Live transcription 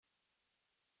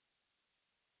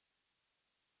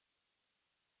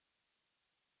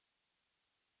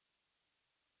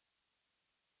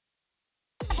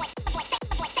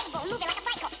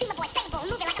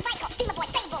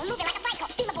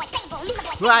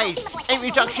Right,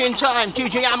 introduction time,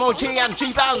 DJ MOT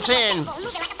MC Bouncin.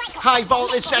 High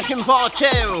voltage session part 2.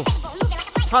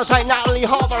 I'll take Natalie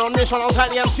Harbour on this one, I'll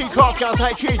take the MC Croc, I'll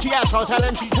take GTS, I'll take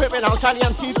MC Trippin', I'll take the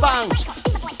MC Bounce.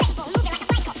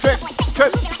 Trip,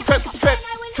 trip, trip, trip,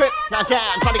 trip. Now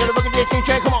dance, man, get a look at this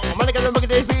DJ, come on, man, get a look at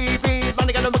this BB, man,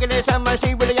 get a look at this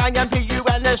MIC with the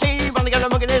IMPUNSC, man, get a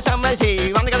look at this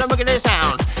MIC, man, get a look at this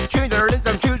sound. Choose the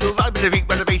rhythm, choose the vibe, with the beat,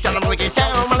 with the bass, and I'm gonna get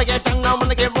down, man, get down, now, man,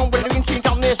 get wrong with the instinct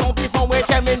on this, all people with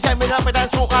 10 minutes up, and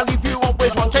that's all I'll leave you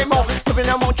always want it more. Giving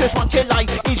them all just want it like,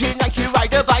 easy like you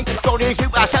ride a bike, don't you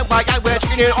keep us out by I we're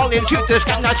spinning all into the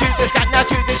sky, now to the sky, now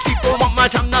to the people want my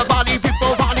time, the body,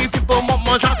 people want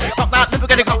my time, got that liver,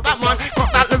 gonna got that one,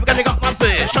 got that liver, gonna got my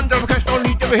fish, under the curse, don't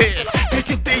need to hit, this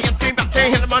is the empty back,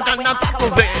 hit them on down the battle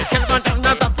bit, hit them on down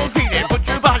the battle feeling, put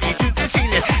your body to the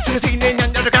ceiling,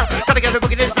 and the ground, gotta get a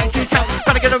look at this bank to town,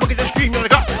 gotta get a look at this stream, gotta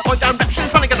go, on down directions,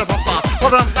 trying to get a bumper,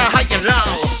 hold on the high and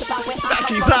low,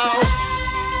 that's the flow.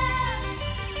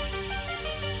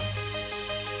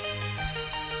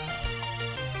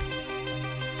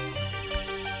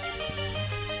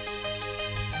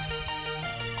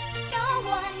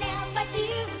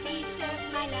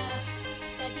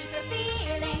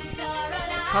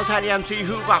 Hotel MC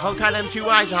Hoover, Hotel MC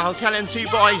Wiser, Hotel MC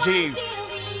Boise.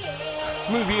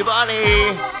 Move your body.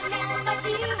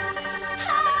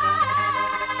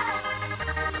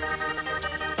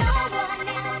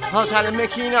 Hotel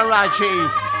Mickey Narachi.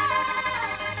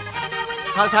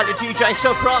 Hotel DJ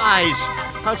Surprise.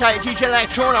 Hotel DJ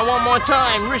Electrona one more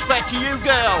time. Respect to you,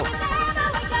 girl.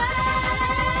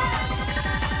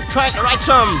 Try to write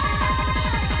some.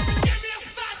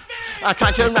 I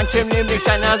tried to rank him lyrics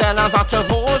and then I've had to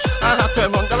pause. I have to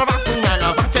run, gotta back and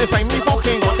I've had to find me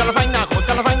walking. Gotta find that,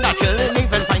 gotta find that chillin',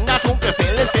 even find that smoke to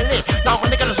feel it. Now when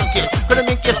they gotta suck it, gonna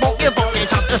make you smoke your body.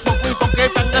 Have to smoke me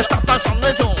bucket and the stop that's on the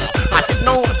door. I didn't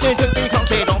know what to do because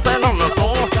they don't fell on the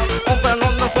floor. All fell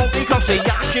on the floor because the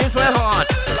ashes were hard.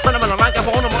 When I'm on the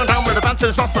microphone, I'm on down with the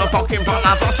bouncers off the fucking front.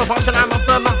 I've lost the front and I'm up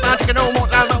the map. I take no more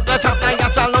down off the top.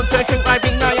 Yes, I love to drink my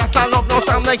beer. Yes, I love no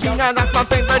sound like you. That's my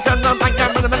favorite. And I'm like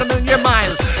that with a million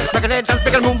miles. Making it dance,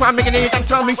 making it move, I'm making it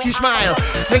dance, I'll make you smile.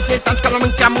 Make it dance, gonna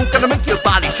make your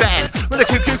body sad. With a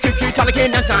cute, tell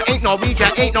again, that's not, ain't no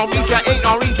reacher, ain't no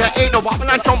wobble,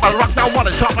 I jump, I rock, now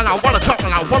wanna talk, now wanna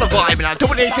vibe, now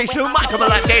doing this ain't too much of a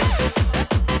like this.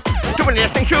 Doing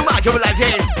this ain't too much of a like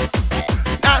this.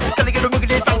 Now, gotta get a look at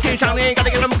this, funky sounding, gotta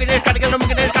get a look at this, gotta get a look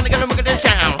at this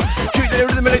sound. Choose the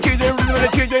rhythm,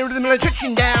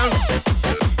 touching down.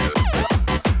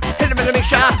 Hit him in the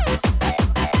mixer.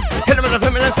 Hit him in the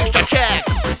feminine fixture check.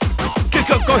 Just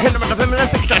go hit him in the feminine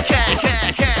fixture check.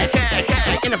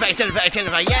 Innovate, yes,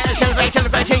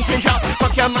 innovate, shot.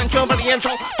 Fuck your mind, your body and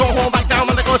soul. Don't hold back down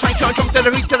when they go psycho. Jump to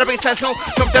the beat, let's go.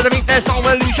 Jump to the beat, there's no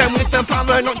illusion with the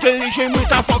power, not delusion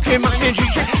with our fucking mind and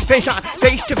vision. Face to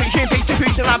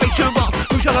face, and I be too wrong.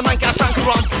 Who's on the mic, I stand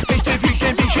wrong. Face to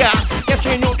face, yeah. Yes,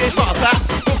 you know this for that.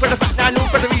 No for the fact, no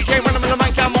for the reason. When I'm on the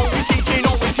mic, I'm always teaching,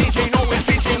 always preaching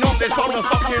on this for the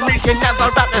fucking reason. Never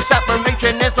at the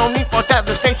separation, there's no need for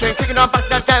devastation. Kicking on back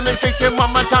that demonstration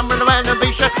one more time with the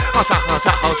renovation.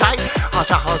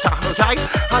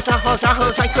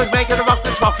 Could make it a rock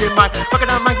this fucking mind. Fucking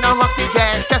on mic now, rock the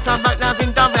jazz. Yes, I'm back now,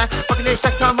 been done there. Fucking this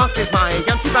sex, I'm off this mind.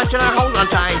 Young keep out and I hold on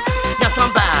tight. Yes,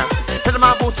 I'm bad. Put them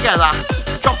all together.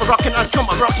 Jump a rockin'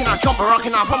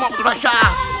 on, pump up the pressure.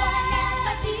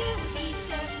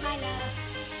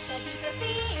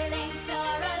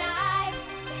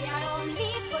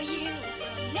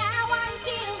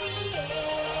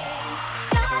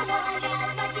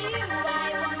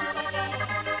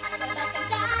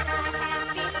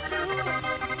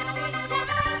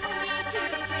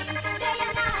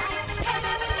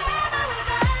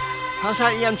 How's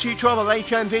that EMC trouble,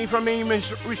 HMV from me,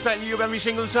 respect you every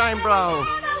single time, bro.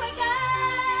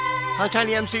 I tell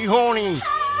you MC horny.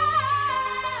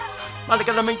 I'm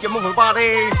gonna make you move your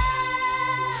body.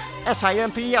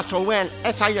 SIMPSON,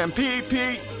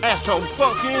 SIMPPSO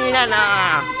fucking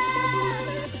Anna.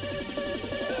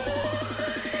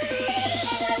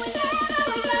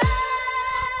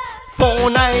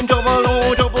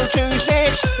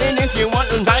 490026. And if you want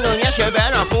the title, yes, you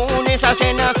better phone this. I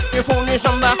said, you phone this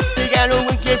number to get a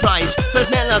wicked price.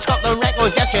 First man that's got the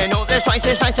record, yes, you know the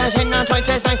twices, I said,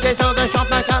 twices, all the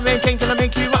shop like I'm in, to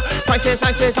make you up. Twices,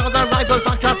 all the rivals,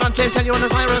 back up, and tell you on the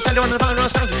virus, sound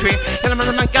the tree. Tell them on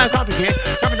the mic, I'm probably here.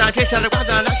 Rapping out, just on the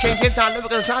weather, like changes, I'm never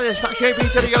gonna satisfaction. B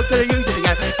to the O to the U to the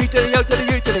N, B to the O to the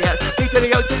U to the N, B to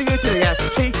the O to the U to the N,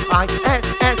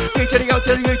 C-I-N-N, B to the O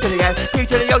to the U to the N, B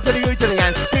to the O to the U to the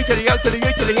N, B to the O to the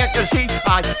U to the N,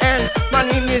 C-I-N. My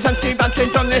name is MC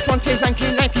Bouncin, done this one since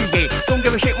 1998. Don't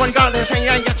give a shit one got to say,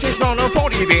 yes, it's not a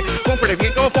 40 bit. One for the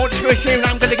beat, go 40 squishing.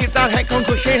 I'm gonna give that head con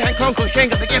cushion, gonna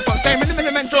get fucked down. In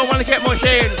the mental, wanna get more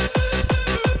shit.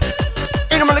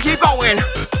 And I'm gonna keep going.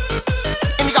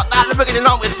 And you got that, the beginning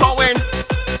on with flowing.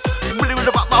 Really,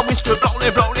 really about my wings to blowing.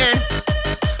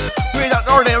 Without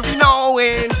already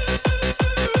knowing.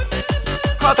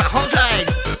 Hot side.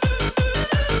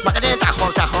 Magadeta,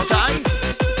 hot side.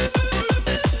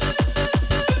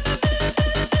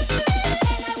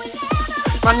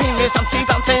 My name is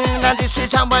Bouncin, and this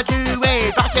is how I do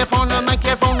it. Back up on the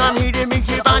microphone, I'm here to make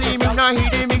you body move, not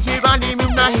here to make you body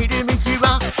move, not here to make you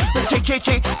rock. Tick it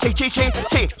top, tick it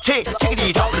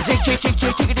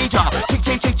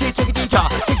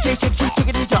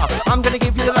top. I'm gonna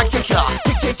give you the electric shock.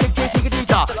 Tick it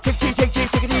top, tick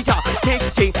it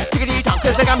top.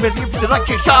 Cause I'm gonna give you the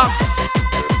electric shock.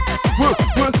 With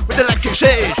the electric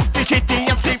says, this is the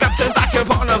MC Bouncin back up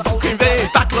on a Vulcan base.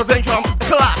 Battle of Benjamin,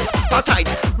 collapse. Hard tight,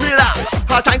 relax,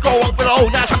 hard time go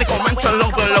overload. Now time to go mental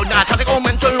overload. Now time to go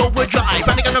mental overdrive.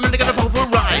 And they're gonna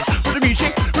override. With the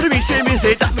music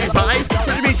that we vibe.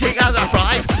 With the music as I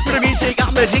thrive. With the music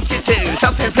I'm addicted to.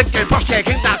 Self-inflicted,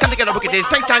 prosecuting. Now can they get a look at this?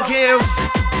 Thank you.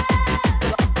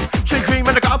 She cream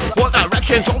in the cup. What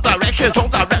directions? All directions. When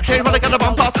I get a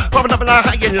bump up, popping up and I'm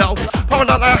hanging low. Popping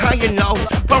up and I'm hanging low.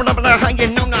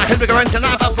 Now here we go into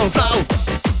that bubble flow.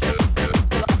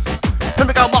 Here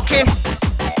we go walking.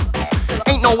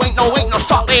 Ain't no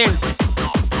stopping.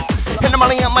 Pin the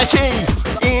money on my team.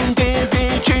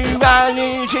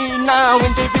 Individuality now,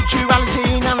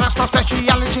 that's my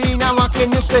speciality. Now I can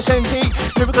this vicinity.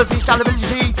 Lyrical freestyle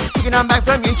taking them back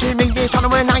from you to me. This on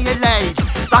when I get laid.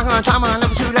 Back on time, I'm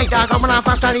never too late. I come when I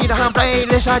fast, I need a hand play.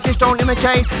 This I just don't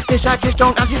imitate. This I just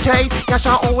don't agitate. Yes,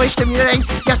 I always stimulate.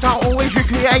 Yes, I always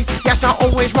recreate. Yes, I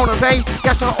always motivate.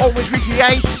 Yes, I always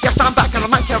recreate. Yes, I'm back on the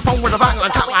microphone with a bang on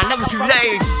top. I'm never too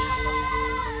late.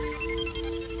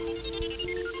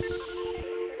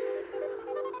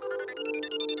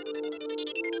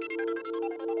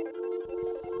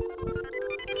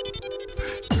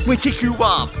 We take you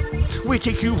up, we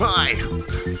take you high,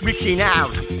 reaching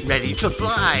out, ready to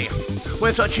fly.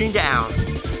 We're touching down,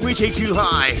 we take you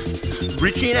high,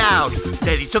 reaching out,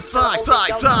 ready to fly.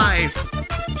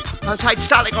 I'll take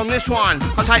static on this one,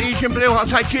 I'll take Asian Blue, I'll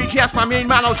take GTS, my main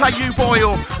man, I'll take you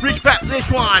Boyle, respect this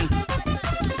one.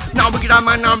 Now we get on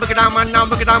man, to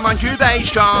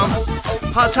bass drum.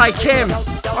 I'll take Kim,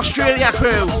 Australia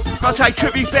crew, I'll take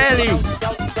Trippy Fairley.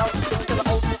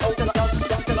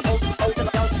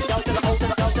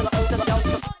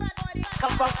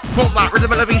 Want that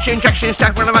rhythm elevation, injection,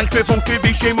 stack when I make it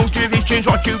motivations,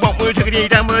 what you want, we're taking it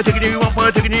down, we're taking it down,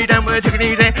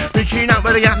 reaching out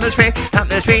with the atmosphere,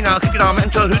 now kick it on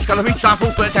mental, who's gonna reach our full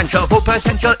potential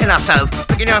in ourselves,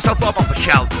 picking yourself up off the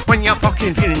shelf, when you're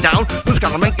fucking feeling down, who's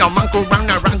gonna make your mind go round,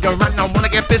 now wanna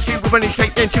get busy, we're running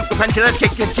straight into the pencil, let's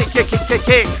kick,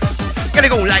 gonna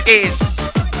go like this,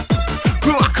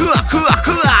 cool,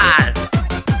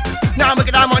 now make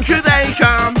it on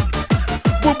motivation.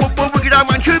 We get on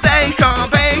one to bass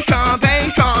drum.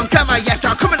 Come on, yes,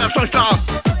 I'm coming up so strong.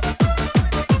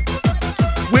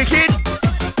 Wicked.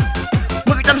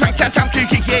 We get on the right time to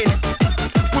kick in.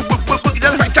 We get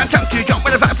on the right time to jump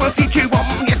with the back for 3, 2,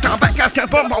 1. Yes, I'm back out to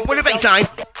bomb with the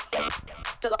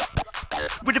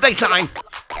bass line.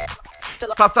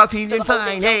 Papa feeling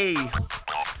fine, hey.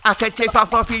 I said, say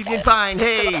Papa feeling fine,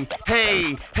 hey.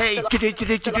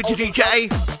 DJ.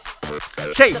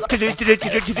 Say,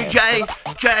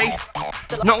 J.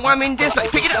 No, I'm in this place,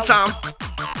 pick it up some.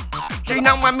 J,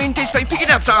 now I'm in this place, pick it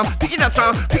up some.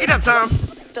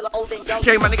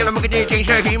 J, wanna get a look at this,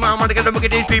 J, mom, wanna get a look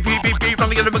at this, beep,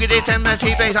 wanna get a look at this,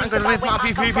 MST bass, I'm gonna lift my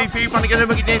beep, wanna get a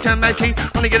look at this, MST,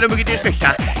 wanna get a look at this, fish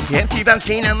shot. MC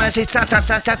Bouncin, MST, stop,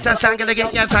 I'm gonna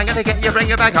get you, bring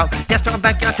it back up. Yes, I'm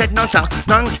back, I said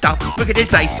non-stop, look at this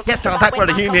face. Yes, I'm back for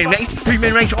the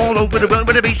human race all over the world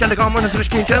with the beast and the common and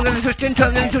twisting, turning,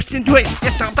 twist.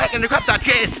 Yes, I'm back and the crap that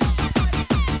shit.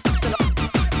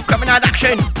 Grabbing that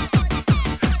action,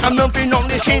 I'm moving on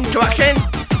this into action.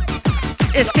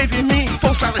 It's giving me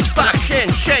full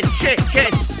satisfaction. Shit.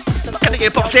 Gonna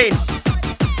get boxed in.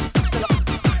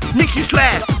 Makes you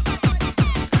sweat.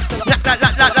 La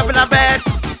red.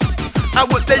 I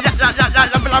would say la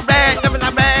red.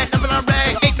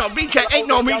 Ain't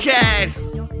no reject.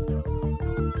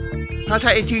 I'll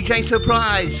take a DJ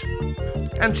surprise.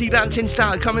 MC Bouncin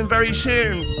style coming very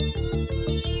soon.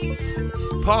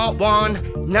 Part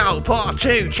 1, now part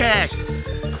 2, check.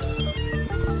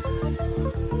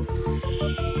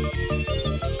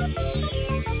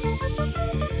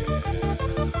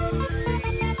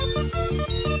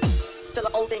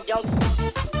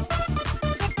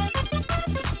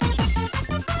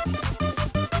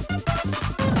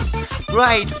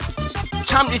 Right,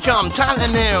 time to jump,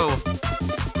 talent mill.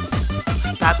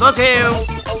 That look you.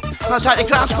 I'll take the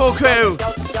Glasgow crew.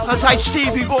 I'll take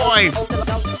Stevie Boy.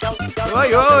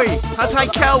 Oi, oi. I'll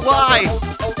take Kel Y.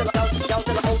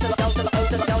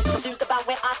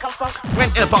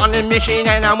 Went to Bonn Mission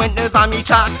and I went to buy me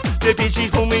talk. The busy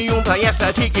for me on the yes,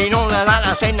 ticking on the line.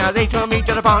 I said now they told me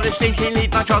to the Bonn station,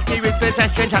 lead my jockey with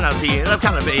possession and a feel of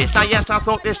cannabis. Now yes, I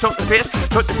thought this took the piss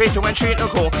and went straight to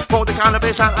call for the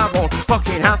cannabis that I bought.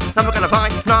 Fucking hell, I'm not gonna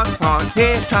find not on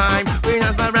this time. We're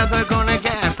not rather gonna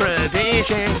get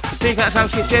provision because I'm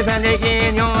schizophrenic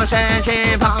in your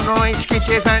session. Paranoid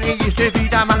schizophrenic used to be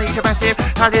that money expensive.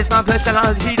 That is my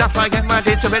personality, that's why I get my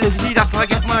disability, that's why I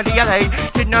get my DNA.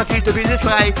 Did not used to be this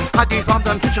way. I did from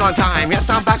them such a long time. Yes,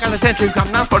 I'm back on the century.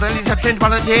 Come now for an exception,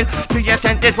 volunteer. 2 years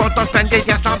sentence was not spended.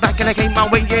 Yes, I'm back and I came my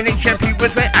way in HMP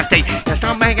with me. I say, yes,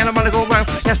 I'm back and I wanna go round.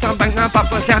 Yes, I'm back now,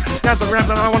 pop was down. Never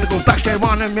ever I wanna go back. They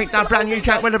wanna make that brand new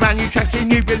track with a brand new track. See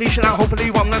new release and I hopefully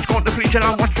one that's got the preach and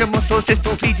I watch your muscles just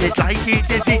don't see it like it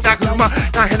is. It's that rumor.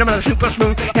 I hit them on a super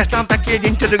smooth. Yes, I'm back in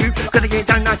into the groove. Gonna get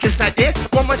down not just like this.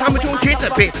 One more time, we don't change the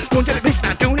beat. Don't tell the bitch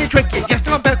not doing it tricky. Yes,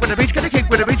 I'm back with the beach. Gonna kick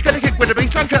with the beach. Gonna kick with the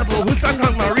beach. I'm trouble. Who's from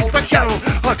home? I reach back shallow.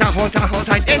 Hold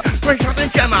tight, in. Break out the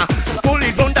jammer.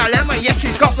 Fully blown dilemma. Yes,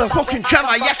 he's got the fucking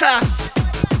tremor. Yes, sir.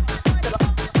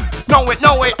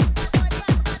 Know it.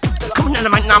 Come on in the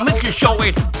mic now, make you show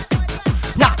it.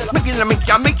 Nah, make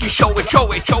you show it. Go.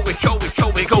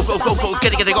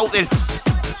 Get it, go then.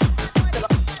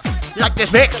 Like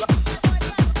this mix.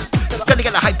 Gonna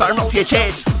get the hype burn off your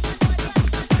chest.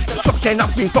 Something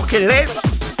off me fucking lips.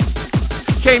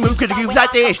 Can't move, gonna use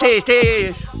like this.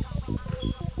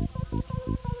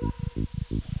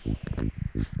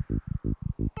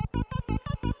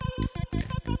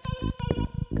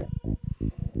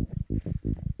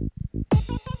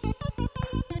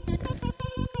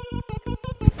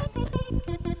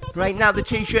 Right now the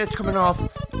t-shirt's coming off.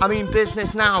 I'm in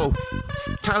business now.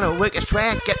 Trying to work a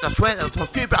sweat, get the sweater from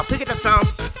people. I'll pick it up from.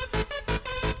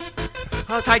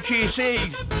 I'll take GC.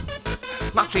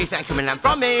 Maxi, thank you, man,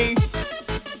 from me.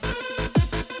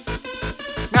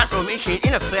 Natural mission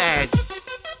in a bed.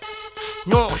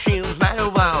 No shields, matter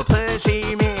well,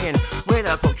 Percy man. Where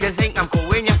the fuck you think I'm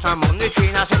going? Yes, I'm on the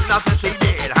train. I said nothing, see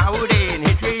dead. How in,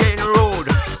 history in the road.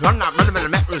 Run up, the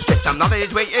metal steps. I'm not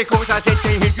his way, of course, I said,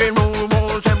 history in road.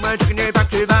 Taking it back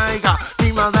to Vega.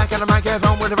 Meanwhile, back at the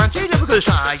microphone with a fancy Liverpool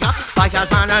saga. Like as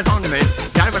man as ornament.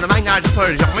 Down with the main night for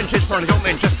the government, just for the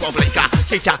government, just for pleasure.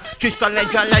 Just for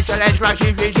leisure, right,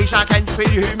 she's I can feel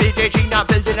humidity, now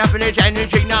building up in its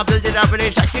energy, now building up in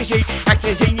its ecstasy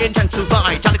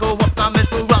intensify. Try to go up my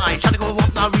mental ride, try to go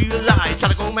up my real life, try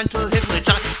to go mental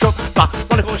hypnotize. Jump back,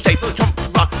 wanna go stable, jump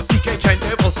rock, DJ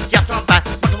table. Yes, I'm back,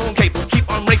 microphone cable, keep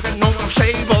on raping, no more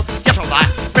stable. Yes, I'm back,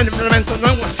 mental,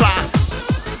 no one's fly.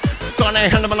 Gonna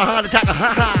hit him on a heart attack,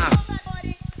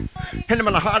 Hit him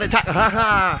on a heart attack,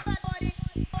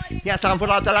 Yes, I'm put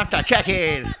out the laughter, check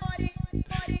it.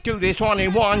 Do this one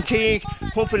in one take.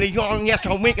 Hopefully young, yes,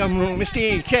 I'll make a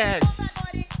mistake, check.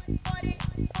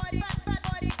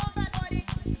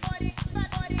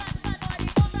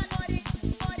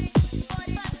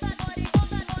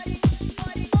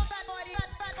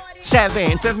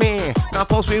 Seventh of May, now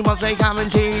post me was like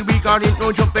commentary. We got it,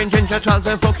 no jumping, ginger,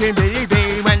 and fucking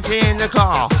baby. Went in the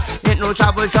car, it no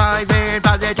trouble driving.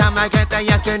 By the time I get there,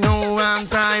 yes, you know I'm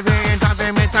driving.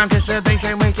 Driving with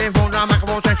anticipation, waiting for the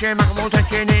microphone section,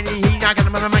 in the heat. I got a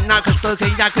moment now, crystal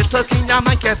key, now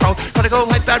microphone. Gotta go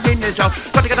hype that in the zone,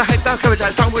 gotta get a hype that coverage.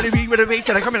 That song with a beat,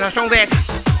 till I come in a song there.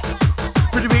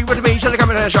 With a beat, till I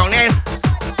come in a song then.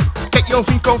 Get your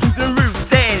feet go through the roof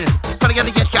then. Gotta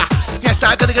get ya. Yes,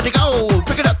 I gotta go.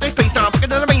 Pick it up, this beat down, pick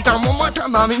it up, the beat down. One more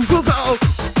time, I'm in full flow.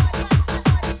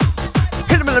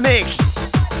 Hit him in the mix.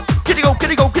 Get it go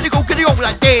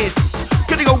like this.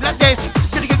 Get it go like this.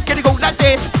 Get it go like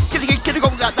this. Get it go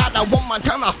like that. Now one more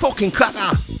time, I fucking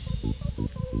cracker.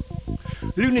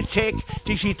 Lunatic,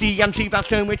 DCD, MC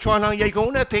Bouncin, which one are you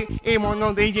gonna pick? In one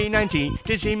of the G19,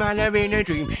 to see my love in a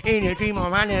dream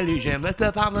or an illusion. With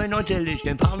the paranoid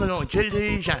delusion, paranoid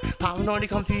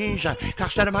confusion.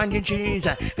 Cast out of mind and cheese.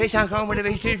 Face out on with a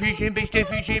beast diffusion,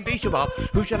 beast of all.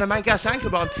 Who's gonna make us thank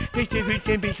about? Beast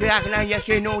diffusion, reacting, yes,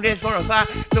 you know this for a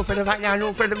fact. No for the fact now,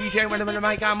 no for the reason. When I'm gonna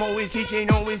make, I'm always teaching,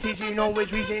 always reason.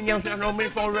 Yes, I'm always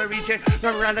for a reason.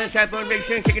 No rather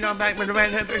separation, kicking on back with a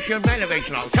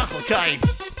renovation, oh, chuckle time.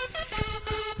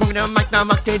 I'm gonna make no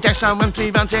monkey dance on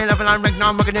MC Bouncin. Level on make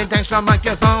no monkey dance on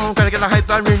microphone. Gotta get a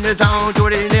hyper in the zone, do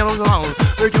it in the alone.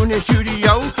 We're doing a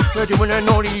studio, we're doing an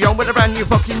audio with a brand new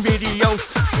fucking video.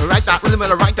 Right that rhythm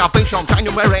with a right that bass, I'm trying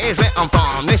to where it is where I'm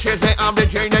from. This is it, I'm the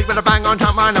J-Nate with a bang on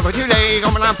top, I'm never too late.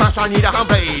 Coming on fast, I need a home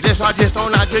play. This I just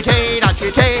don't agitate,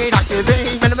 activate,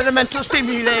 mental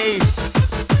stimulate.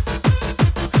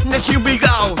 Next here we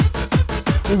go.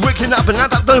 Waking up and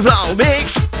have that flow,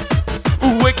 mix.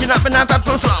 Waking up and have that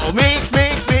flow, mix.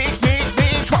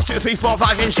 1, 2, 3, 4,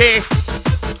 5 and 6.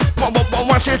 1,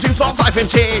 2, 3, 4, 5 and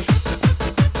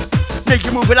 6. Make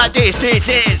you move it like this is.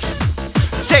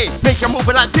 Say, make you move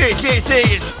it like this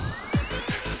is.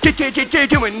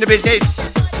 Doing the business.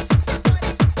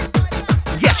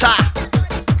 Yes sir.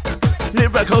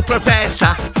 Lyrical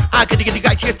professor. I gotta get the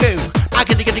guys you through. I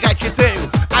gotta get the guys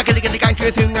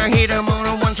you through. Now hit them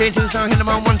on 1, 2, 2, so hit them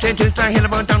on 1, 2, 2, so hit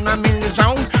them on down the middle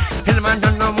zone. Hit them on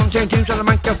down the 1, 2, 2, so the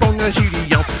microphone in the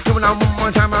studio. Doing on one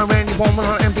more time, I'm ready for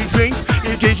my MP3.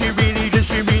 This is really,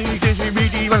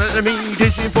 what it means.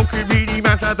 This is fucking really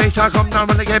matter. Bass, I come down,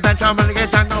 wanna get better, wanna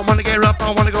get down, I wanna get up,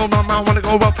 I wanna go wrong, I wanna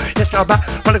go wrong. Yes, I'm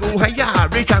back, wanna go higher.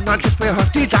 Reach out, not just for her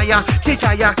desire.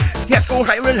 Yes, go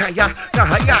higher and higher.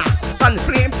 Run the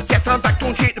flame, get on back,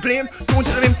 don't shake the flame. Don't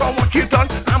tell them for what you've done.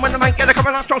 I'm on the mic, get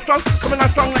coming on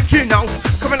strong like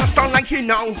you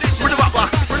know. With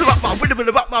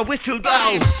the rock, my whistle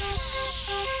blow.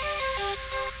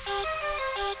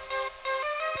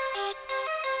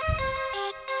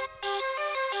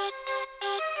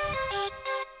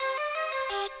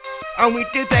 And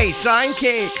with the bassline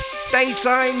kick,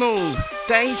 bassline move,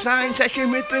 bassline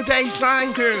session with the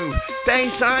bassline groove,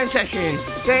 bassline session,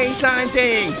 bassline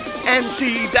thing,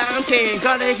 MC Bouncin,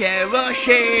 gotta get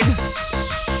rushing.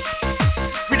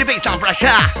 With the bass on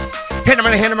pressure, hit him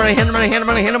on the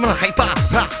hyper,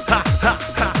 ha.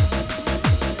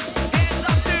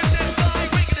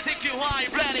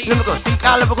 Lyrical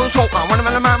speaker, lyrical talker, one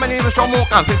of my name is John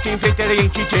Walker, 1550 to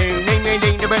 82, name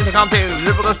the best to come to.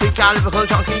 Lyrical speaker, lyrical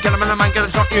chunky, get him in the man, get a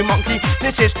shotty monkey.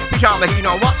 This is Pajama, you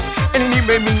know what? And you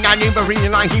with me, I need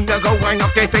marine like him to go wind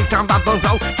up their face down bubble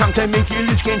flow. Time to make you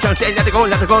lose skin, so say let it go, roll,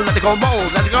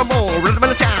 rhythm in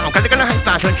the town, gotta get a high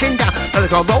fashion, king down, let it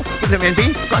go roll, with the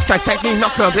MB, got that technique,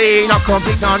 not complete, not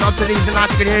to leave the night,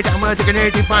 taking it down, taking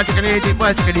it deep, taking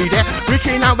it there,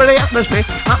 reaching out with the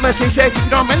atmosphere says you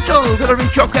don't mental, gotta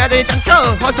reach your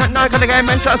credential, what's that now, gotta get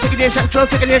mental, taking it essential,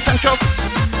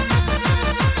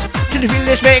 did you feel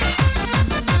this mix?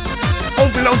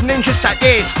 Overload ninjas like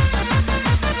this.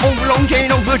 Overload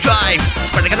chain overdrive.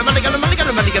 Money get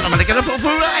a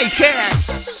full right, yeah.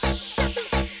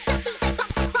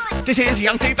 This is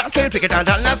young Steve Bouncin, pick it down,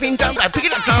 laughing down, pick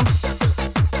it up some.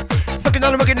 Fucking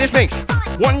on the in this mix.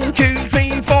 1, 2,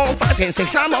 3, 4, 5, and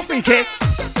 6, I'm off me tick.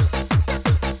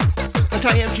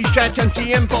 Anti-MC strats,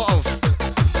 MC balls.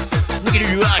 Look at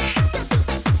you rush.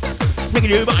 Look at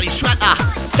your body sweater.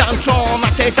 Dance on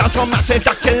massive,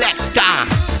 Dr. Collector.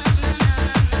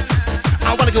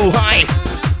 I wanna go high.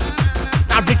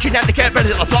 I'm reaching out to get ready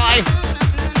to fly.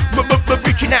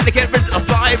 Reaching out to get ready to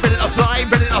fly,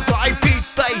 beat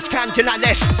bass, can't deny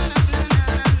this.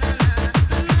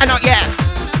 And not yet.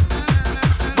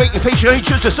 Waiting patiently,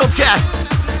 choose the subject.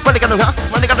 When they gonna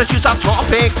choose that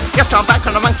topic. Yes, I'm back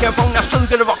on the microphone, I'm still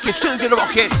gonna rock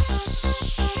it.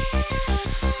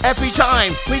 Every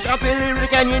time we got the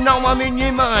lyric and you know I'm in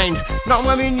your mind. No,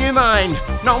 I'm in your mind.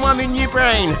 No, I'm in your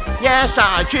brain. Yes,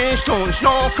 I just don't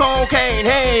snort cocaine.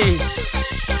 Hey,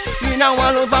 you know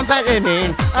I love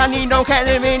amphetamine. I need no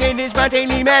ketamine, it is my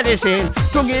daily medicine.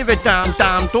 Don't give a damn,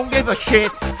 don't give a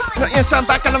shit. Yes, I'm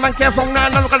back on the microphone now,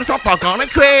 I'm gonna stop, I'm gonna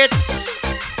quit.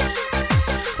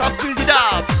 Stop, build it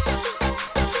up.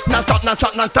 Now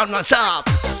stop.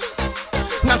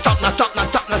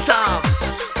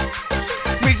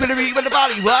 We're gonna be with the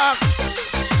body walk.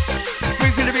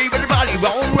 We're gonna be with the body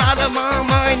roll. Right on my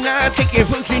mind now. Take your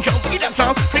function show. Pick it up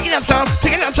some.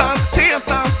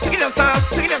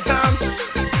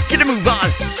 Get a move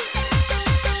on.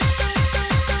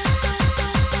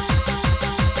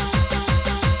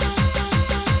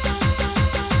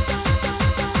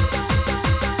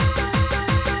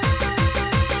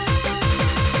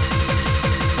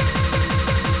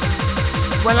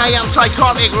 When I am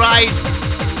psychotic, right?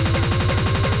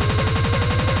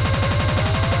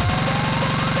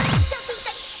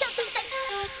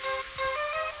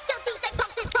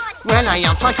 When I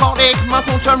am psychotic, my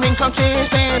thoughts are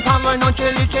inconsistent. Paranoid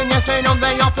delusion, yes, they know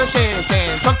the opposite.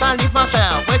 Sometimes I leave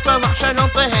myself with irrational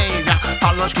behavior.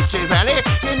 Follow schizophrenic,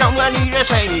 you know I need a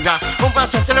savior. Move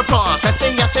myself to the process,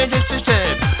 yes, it is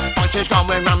disturbed. Voices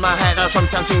going round my head, I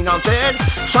sometimes see no good.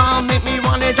 Some make me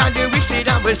want it, I do wish that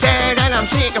I would was dead and I'm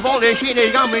sick of all this shit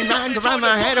that's going round around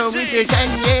my head. Over the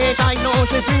 10 years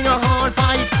diagnosis, been a hard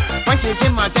fight. Fighting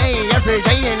in my day, every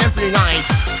day and every night.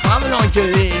 I'm going to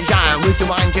live down with the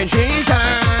mind and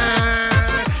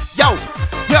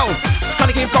Yo,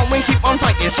 gotta keep going, keep on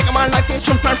fighting. Sick of my life, it's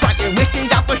sometimes fighting. Wishing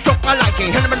that was so I like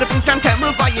it. Hit him in the things I'm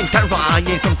terrifying,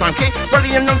 sometimes can't.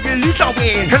 Really, I'm not really so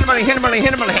in. Hit him on the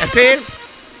head, pin.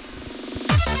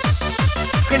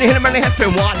 Gonna hit him on the head,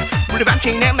 pin one. With the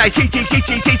vaccine, them like see.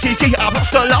 I've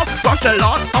lost a lot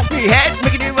off my head.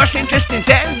 Making it rush interesting,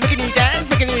 then. Making it dance,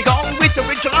 making it go with the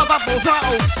original bubble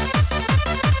flow.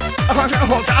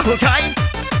 Hold tight.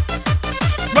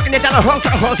 Rocking it down the whole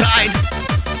time.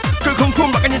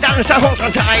 Cool, rocking it down the hold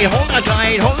on tight.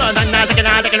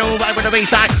 Now they can over with the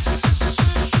baseline.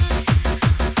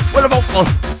 With a vocal.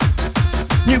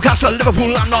 Newcastle,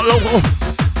 Liverpool, I'm not local.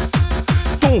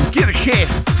 Don't give a shit.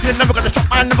 You're never gonna stop,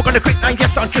 I'm never gonna quit. I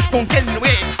guess I just won't get in the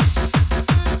way.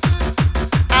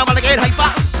 I wanna get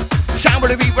hyper. Sound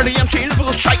with the beat, with the MC,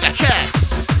 Liverpool, strike that chair.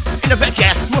 In the bed,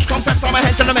 yeah, must confess from my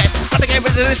head to the mess. Gotta get rid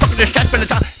of this fucking step in the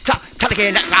top,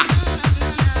 again, that.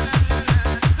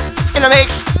 In the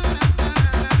mix.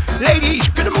 Ladies,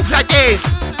 gonna move like this.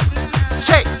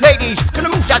 Say, ladies, gonna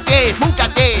move like this. Move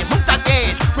like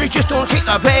this. We just don't take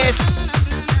the place.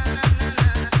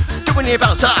 Doing it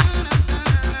about time.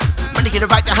 When you get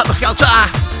it right to help us skelter.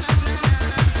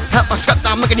 Help us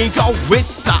skelter, making it go with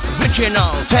the original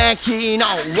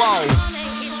Tequino. Whoa.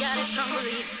 He's got his strong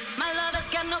beliefs. My lover's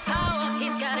got no power.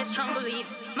 He's got his strong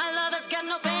beliefs. My lover's got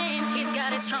no fame. He's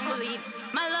got his strong beliefs.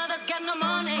 My lover's got no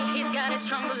money. He's got his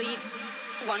strong beliefs.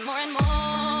 Want more and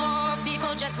more.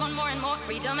 People just want more and more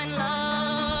freedom and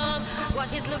love. What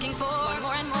he's looking for. Want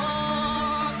more and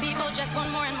more. People just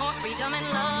want more and more freedom and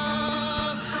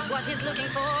love. What he's looking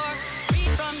for. Free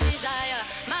from desire.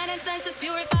 Mind and senses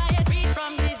purify it. Free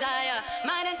from desire.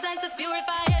 Mind and senses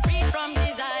purify it. Free from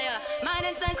desire. Mind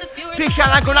and senses purify it. Big shout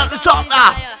out going up the top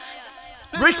now.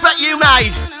 Respect you,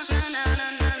 mate.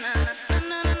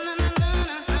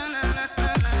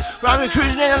 Right, we're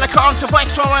cruising in on the car to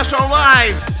West on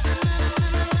Live.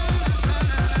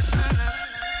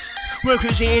 We're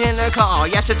cruising in the car,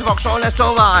 yes it's a Vauxhall, let's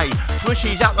all ride.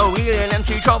 Pushes out the wheel and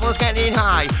empty trouble's getting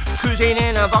high. Cruising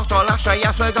in a Vauxhall,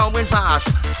 yes we're going fast.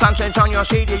 Bouncin on your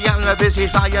CD and the busy's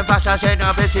flying fast. I said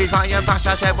the busy's flying fast,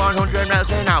 I said 100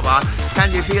 miles an hour. Can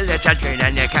you feel the tension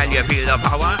and can you feel the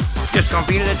power? Just can't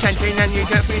feel the tension and you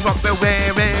can't feel what we're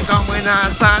wearing. Going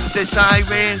as fast as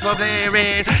sirens were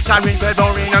blaring. Sirens were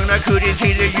roaring and I couldn't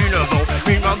see the uniform.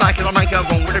 Meanwhile back in the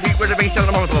microphone with the bass on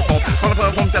the microphone. On the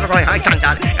perform to the very high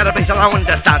standard. And the bass I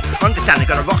understand,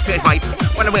 got a rock straight mic.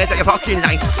 When I wear that you fucking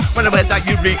like, when I wear that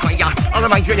you require. On the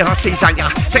mic with your heart desire.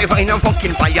 Say fine I'm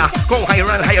fucking fire. Go higher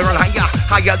and higher and higher.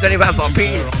 Higher than you've ever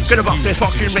been. Gonna rock this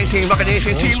fucking racing, rockin' this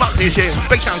and see what this is.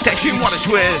 Big sound section, what it's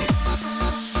with.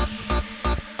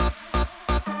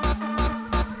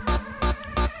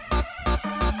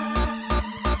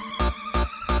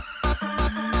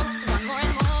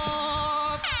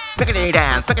 Rickety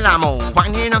dance, rickety move,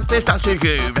 winding up this dance to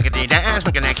you. Rickety dance,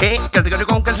 making a kick, gotta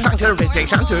go, gotta sound to rickety,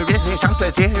 sound to rickety, sound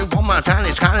to this. One more time,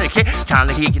 it's kinda kick, time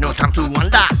to kick, you know, time to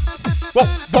wonder. Whoa,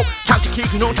 time to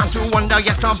kick, you know, time to wonder.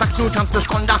 Yes, I'm back to time to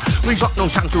squander. We've got no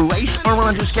time to waste, all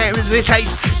I'm too scared is this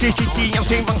haste. This is the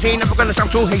MC Bouncin, never gonna sound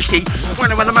too hasty.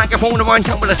 When I'm on the microphone, the one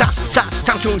time with a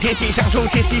sound too tasty, sound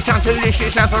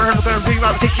delicious. Now for I'm gonna be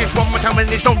repetitious one more time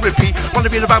and it's don't repeat. Wanna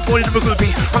be the bad boy, Liverpool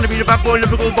beat. Wanna be the bad boy,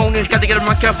 Liverpool bonus. Gotta get a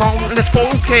microphone, let's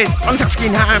focus. I'm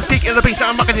tasking hard, thinking the beat,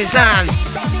 I'm rocking his hand.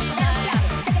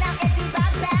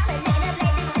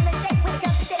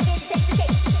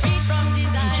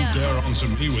 Answer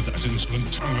me with that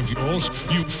insolent tongue of yours,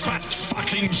 you fat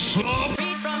fucking slob!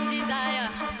 Freed from desire.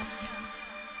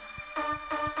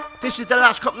 This is the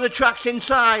last couple of tracks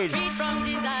inside. Freed from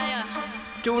desire.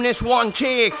 Doing this one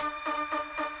take.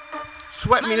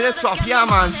 Sweat me lips off, yeah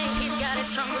man. He's got his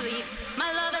strong beliefs.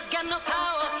 My lover's got no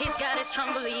power. He's got his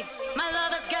strong beliefs. My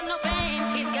lover's got no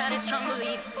fame. He's got his strong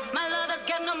beliefs. My lover's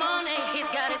got no money. He's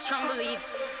got his strong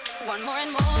beliefs. Want more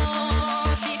and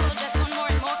more. People just want more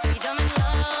and more freedom and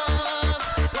love.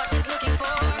 What he's looking for.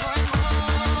 More and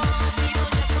more. People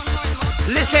just want more and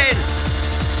more. Listen.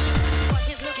 What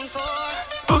he's looking for.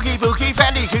 Boogie,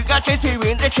 fatty, who got you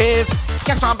in the chip?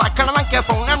 Guess I'm back on the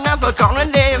microphone, I'm never gonna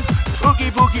live.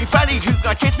 Boogie, fatty, who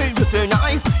got you with the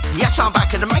knife? Yes, I'm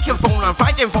back on the microphone, I'm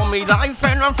fighting for me life.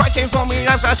 And I'm fighting for me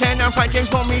life, I said I'm fighting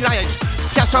for me life.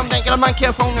 Just I'm taking a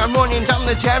microphone, I'm running down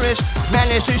the terrace.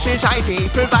 Menace to society,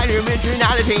 providing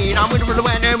originality. I'm with the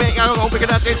weather, make I go pick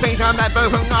it up this space. I'm that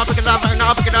boat, I'll pick it up,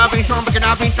 I'll pick it up, be strong, pick it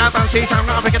up, be strong,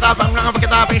 I'll pick it up, I'll pick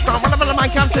it up, be strong. Whenever the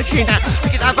mic comes to China,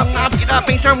 pick it up, I'll pick it up,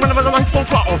 be strong. Whenever the mic full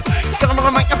throttle, get on the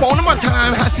microphone one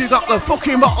time. Has to got the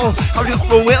fucking bottle. I'll do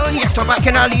the will, yes, I'm back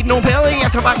and I lead no bill.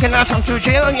 Yes, I'm back and I come to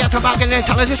jail. Yes, I'm back and then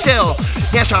tell us it's still.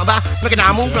 Yes, I'm back, look at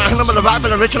that move, right, with the vibe,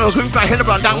 with the original group, right, hit the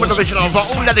down with the original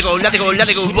vote. Let it go, let it go, let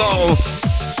it go, whoa.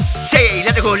 Say,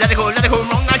 let it go, let it go, let it go.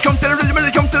 Wrong, I jump to the rhythm,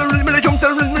 jump to the rhythm, jump to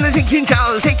the rhythm, take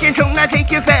control, take control, now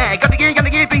take your fare. Gotta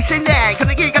get beats in there,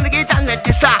 gotta get down, let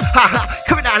this ha ha,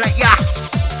 coming down like ya.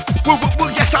 Woo,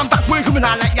 yes, I'm back, we're coming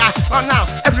down like ya. Right now,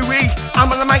 every week,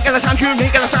 I'm on the mic, and I sound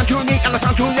unique, and I sound unique, and I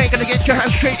sound unique, gonna get your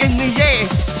hands straight in the air.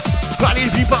 Right,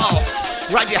 these people,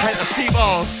 right your hands,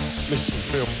 people. Listen,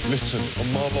 Bill, listen, on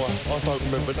my life, I don't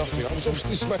remember nothing. I was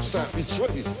obviously smashed out of my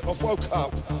trees. I've woke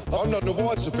up. I don't know the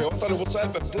words of Bill. I don't know what's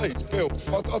happened. Please, Bill.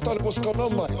 I don't know what's going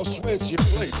on, mate. I swear to you,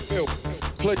 please, Bill.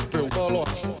 Please, Bill, my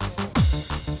life.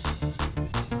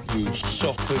 You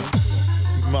sopping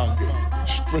monkey.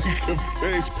 Streak of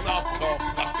piss. I can't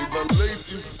fucking believe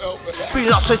you felt that.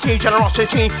 Velocity,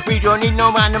 generosity, we don't need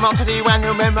no animosity. When you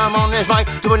remember I'm on this mic,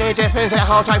 doing it different, that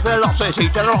whole type velocity,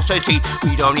 generosity.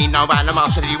 We don't need no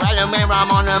animosity. When you remember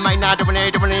I'm on the mic, now doing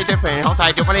it different, whole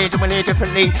type doing it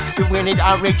differently, doing it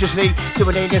outrageously,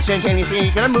 doing it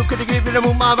instantaneously. Gonna move, gonna give it a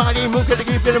move, my body move, gonna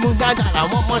give it a move, now I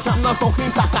want more time, no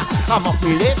fucking platter. I'm off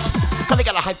my lips. Gonna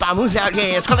get a hype on who's out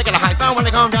here. It's gonna get a hype on when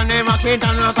I come down there. I can't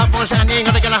down there. I got more standing.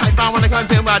 Gonna get a hype on when I come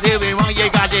to my TV. Why you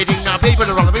got it in now? People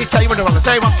are on the beat. Tell you what they want to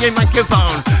say. I'm getting my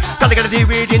microphone. Gonna get a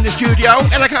DVD in the studio.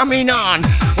 And I coming on.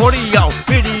 Audio,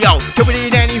 video. Do we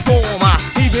need any format?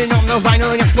 Even on the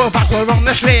vinyl. Yes, we're back. We're on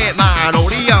the slip, man.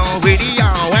 Audio,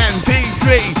 video,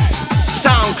 MP3.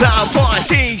 SoundCloud, voice,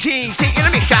 CC. In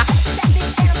the mixer.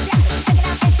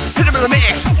 Hit them in the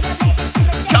mix.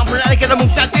 Jump around and get them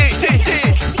moved that this.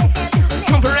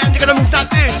 Jump around, you're gonna move that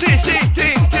this, do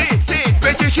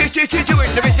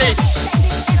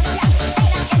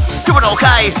it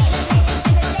okay.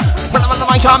 When I'm on the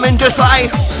mic, I'm in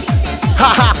display.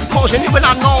 Haha, pausing it when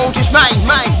I know just mate.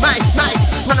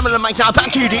 When I'm on the mic, now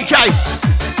back to you, DJ.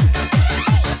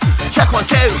 Check 1,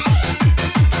 2.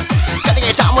 Gonna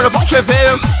get down with a bunch of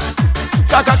boom.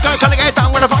 Gonna get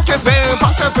down with a bunch of boom.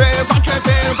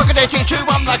 Look at this, 2,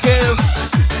 1 like you.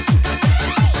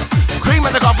 Cream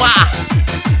of the gobbler.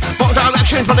 What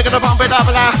directions, but they're gonna bump it up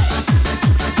and out.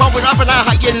 Bump it up and out,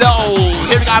 hit you low.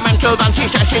 Here we go, mental Bouncin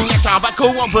session, yes, I'm back,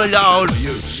 cool, one below.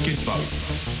 You, Skidbo,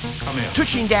 come here.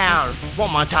 Touching down,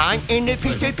 one more time, in the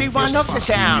P2P, one up the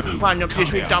sound. One up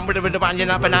this week, done with the banging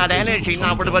up and out energy.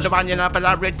 Now with the banging up and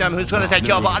out rhythm, who's gonna set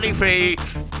your body free?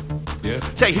 Yeah?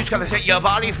 Say, who's gonna set your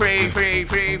body free?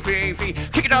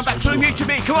 Kick it on back through me to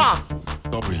me, come on.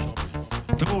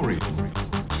 Glory.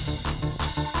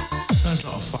 Sounds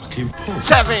like a fucking pull.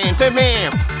 7 for me,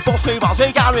 40 was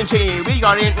a guarantee. We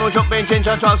got it, was up in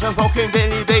Ginger Trucks and fucking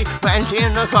Billy B. Went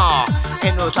in the car,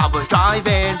 in the sub was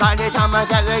driving. By the time I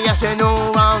get there, yes, they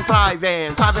know I'm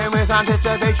thriving. Thriving with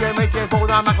anticipation, making for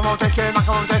the maximum session,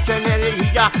 nearly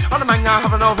here. On the man now,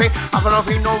 have an OV,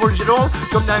 no worries at all.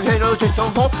 Come down here, no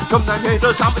system pop, come down here,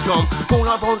 the summer jump. Pull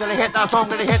up, gonna hit that song,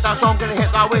 gonna hit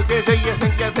that way. Do you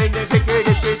think you're playing the ticket?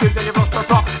 It's you lost the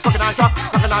clock. Fucking I shot,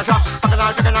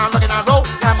 looking at roll.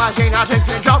 Now my chain, I take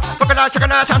control. Fucking I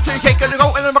time to take it to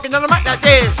go, and I'm rocking on the mic like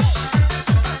this.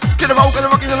 To the roll, and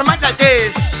I'm rocking on the mic like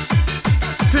this.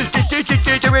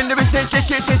 Doing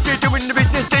the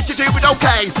business, do it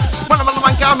okay. When I'm on the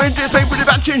mic, I'm in this way with the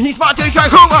Bouncin, he's my DJ,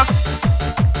 come on.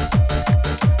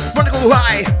 Wanna go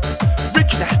high.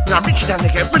 Rich now, I'm rich now, I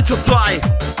get ready to fly.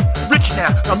 Rich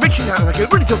now, I'm rich now, I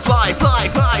get ready to fly.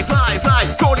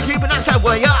 Gotta keep it outside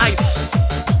way I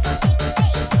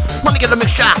wanna get a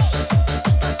mixture.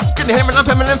 Get him and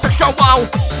I'm in fixture, wow.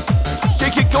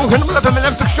 Take it, go, him and I'm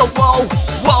in fixture, whoa.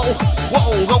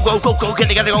 Go,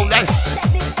 get it, go, then.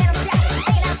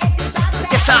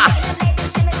 Yes, sir.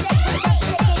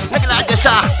 Look at that, yes,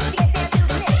 sir.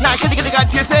 Now, get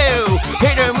you through.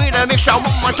 Hit him with a mixture,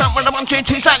 one more time, when I want you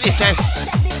to like this, then.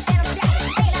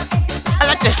 I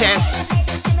like this, then.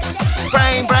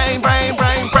 Brain.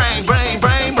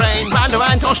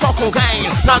 Round to stock cocaine.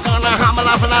 Not gonna hammer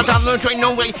up and I done the train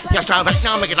no way. Just how back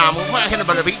now, make it arm. Working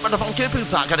about the beat, but the phone to poop.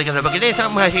 Gotta get a bucket in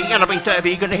somewhere. Gonna be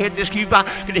derby, gonna hit this cuba.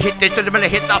 Gonna hit this, and gonna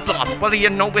hit that block. What do you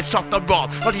know it's off the rock?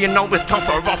 What do you know it's tough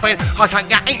or rough? I can't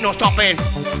get ain't no stopping.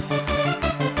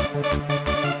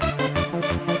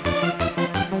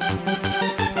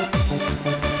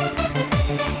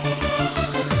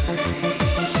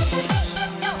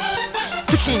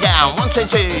 Pushing down. down, 1 and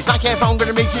 2, like if I'm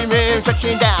gonna make you move,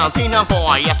 touching down, 3 and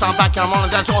 4, yes I'm back and I'm on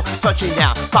the dance floor, touching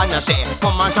down, 5 and 6,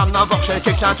 1 my time, no boxer, 6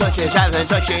 and touches, 7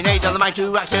 touching, 8 on the mic to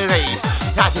activate,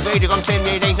 activate,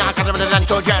 continuing, I got them in the dance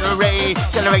floor, generate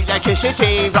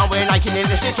electricity, blowing like in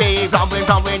the city,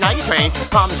 blowing like a train,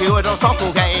 from to it, don't stop,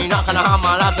 okay, not gonna harm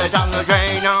my life, down the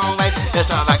drain, no way, it's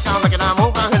a back, I'm making a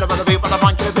move, I'm hitting about the beat, but I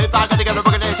want to be back, I gotta look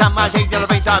at this, I'm gonna take the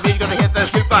beat, I'm gonna hit the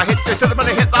scoop, I hit the to the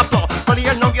money, hit the floor, but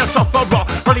you know you're soft for rock,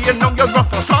 but you know you're rock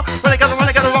for soft, when I gotta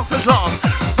rock for long,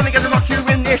 when I gotta rock you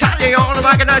in the Italian, all the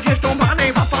back and I just don't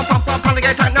money, pop, pop, pop, pop, I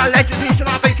get time, now let you teach, and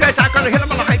I'll be straight, I'm gonna hit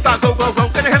them on the hype, go, go, go,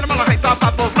 gonna hit them on the hype, pop,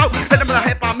 pop, flow, hit them on the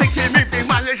hype, I'll make it move,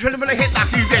 my lips, hit them on the hit,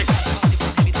 like you did,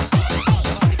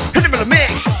 hit them on the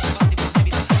mix,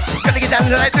 gotta get down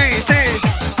to like this,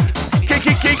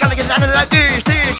 gotta get down to like this.